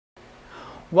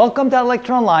Welcome to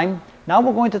Lecture Online. Now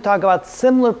we're going to talk about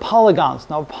similar polygons.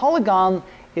 Now a polygon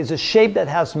is a shape that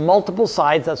has multiple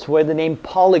sides. That's where the name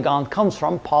polygon comes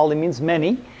from. Poly means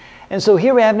many. And so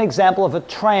here we have an example of a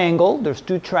triangle. There's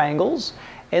two triangles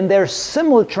and they're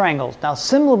similar triangles. Now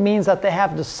similar means that they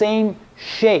have the same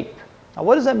shape. Now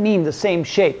what does that mean, the same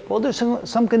shape? Well, there's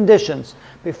some conditions.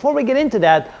 Before we get into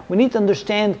that, we need to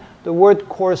understand the word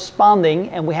corresponding,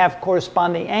 and we have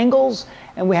corresponding angles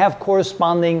and we have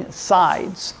corresponding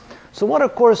sides. So what are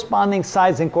corresponding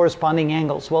sides and corresponding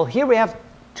angles? Well, here we have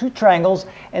two triangles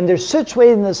and they're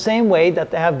situated in the same way that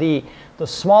they have the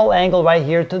small angle right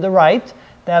here to the right,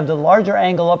 they have the larger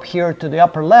angle up here to the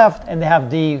upper left, and they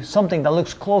have something that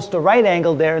looks close to right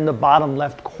angle there in the bottom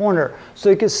left corner. So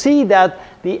you can see that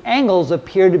the angles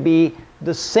appear to be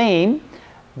the same.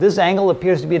 This angle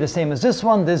appears to be the same as this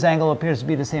one. This angle appears to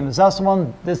be the same as this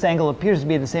one. This angle appears to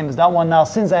be the same as that one. Now,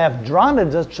 since I have drawn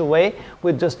it such a way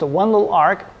with just a one little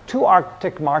arc, two arc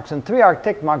tick marks and three arc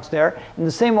tick marks there, and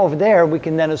the same over there, we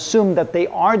can then assume that they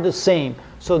are the same.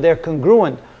 So they're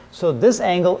congruent. So this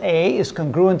angle A is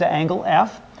congruent to angle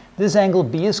F. This angle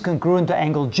B is congruent to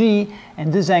angle G.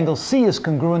 And this angle C is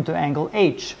congruent to angle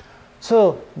H.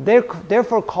 So they're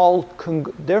therefore called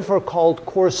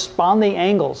corresponding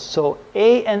angles. So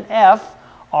A and F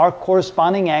are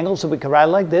corresponding angles. So we can write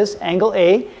it like this. Angle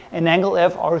A and angle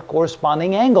F are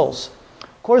corresponding angles.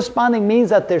 Corresponding means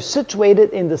that they're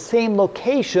situated in the same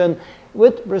location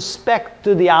with respect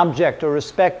to the object or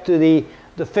respect to the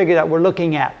figure that we're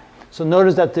looking at. So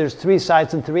notice that there's three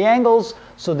sides and three angles.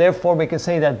 So therefore we can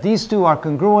say that these two are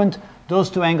congruent, those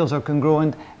two angles are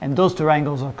congruent, and those two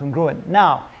angles are congruent.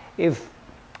 Now, if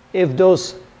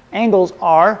those angles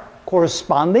are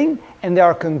corresponding and they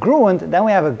are congruent, then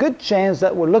we have a good chance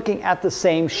that we're looking at the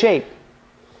same shape.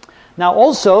 Now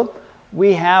also,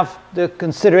 we have the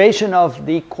consideration of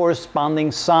the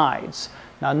corresponding sides.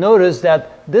 Now notice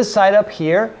that this side up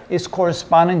here is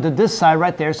corresponding to this side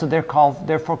right there, so they're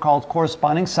therefore called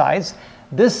corresponding sides.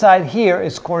 This side here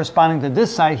is corresponding to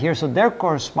this side here, so they're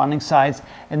corresponding sides.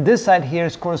 And this side here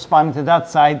is corresponding to that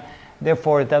side,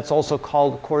 therefore that's also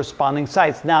called corresponding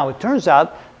sides. Now it turns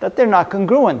out that they're not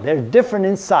congruent. They're different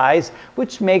in size,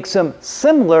 which makes them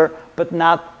similar but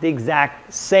not the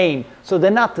exact same. So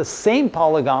they're not the same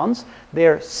polygons,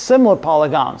 they're similar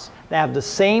polygons. They have the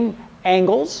same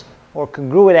angles or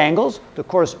congruent angles, the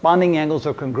corresponding angles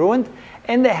are congruent,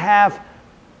 and they have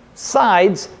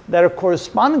sides that are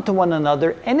corresponding to one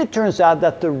another, and it turns out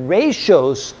that the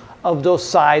ratios of those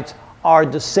sides are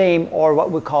the same, or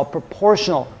what we call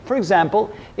proportional. For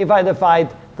example, if I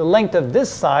divide the length of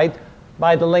this side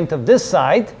by the length of this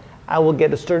side, I will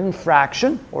get a certain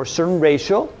fraction or certain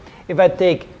ratio. If I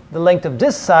take the length of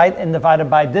this side and divide it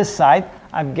by this side,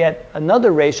 I get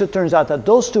another ratio. It turns out that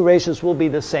those two ratios will be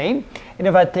the same. And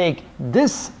if I take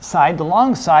this side, the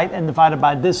long side, and divide it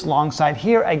by this long side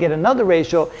here, I get another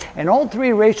ratio. And all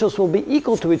three ratios will be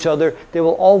equal to each other. They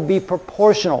will all be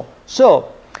proportional.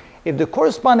 So if the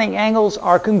corresponding angles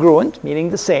are congruent, meaning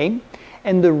the same,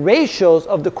 and the ratios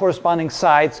of the corresponding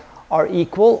sides are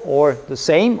equal or the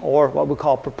same, or what we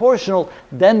call proportional,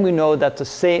 then we know that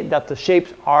the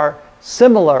shapes are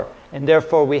similar, and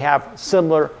therefore we have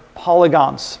similar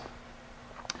polygons.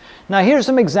 Now here's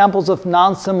some examples of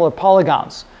non-similar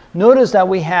polygons. Notice that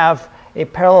we have a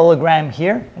parallelogram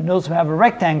here, and notice we have a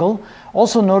rectangle.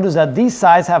 Also notice that these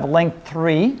sides have length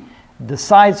 3. The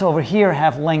sides over here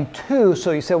have length 2.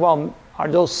 So you say, well, are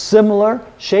those similar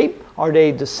shape? Are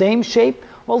they the same shape?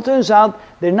 Well, it turns out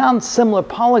they're non-similar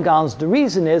polygons. The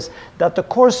reason is that the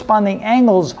corresponding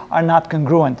angles are not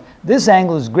congruent. This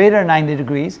angle is greater than 90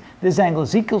 degrees. This angle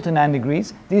is equal to 90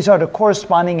 degrees. These are the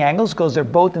corresponding angles because they're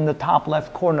both in the top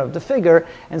left corner of the figure.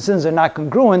 And since they're not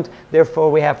congruent,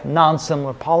 therefore we have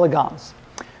non-similar polygons.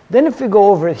 Then if we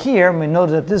go over here, we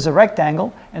notice that this is a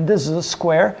rectangle and this is a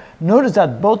square. Notice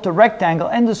that both the rectangle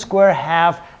and the square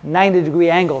have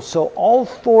 90-degree angles. So all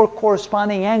four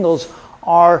corresponding angles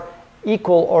are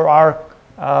equal or are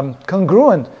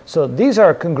congruent. So these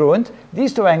are congruent,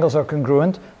 these two angles are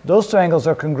congruent, those two angles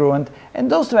are congruent, and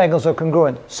those two angles are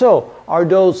congruent. So are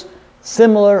those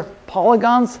similar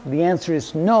polygons? The answer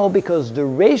is no, because the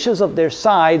ratios of their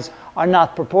sides are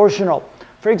not proportional.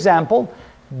 For example,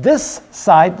 this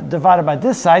side divided by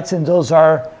this side, since those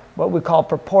are what we call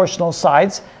proportional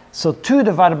sides, so 2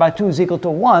 divided by 2 is equal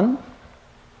to 1.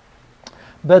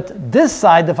 But this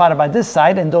side divided by this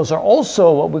side, and those are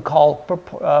also what we call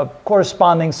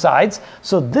corresponding sides.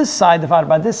 So this side divided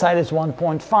by this side is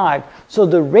 1.5. So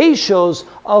the ratios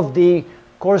of the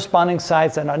corresponding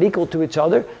sides are not equal to each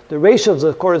other. The ratios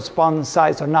of the corresponding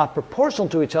sides are not proportional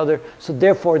to each other. So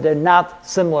therefore, they're not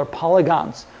similar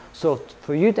polygons. So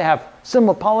for you to have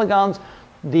similar polygons,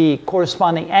 the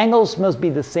corresponding angles must be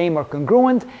the same or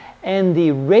congruent, and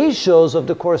the ratios of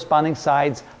the corresponding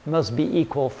sides must be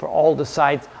equal for all the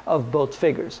sides of both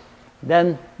figures.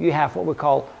 Then you have what we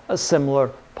call a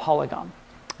similar polygon.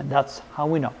 And that's how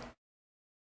we know.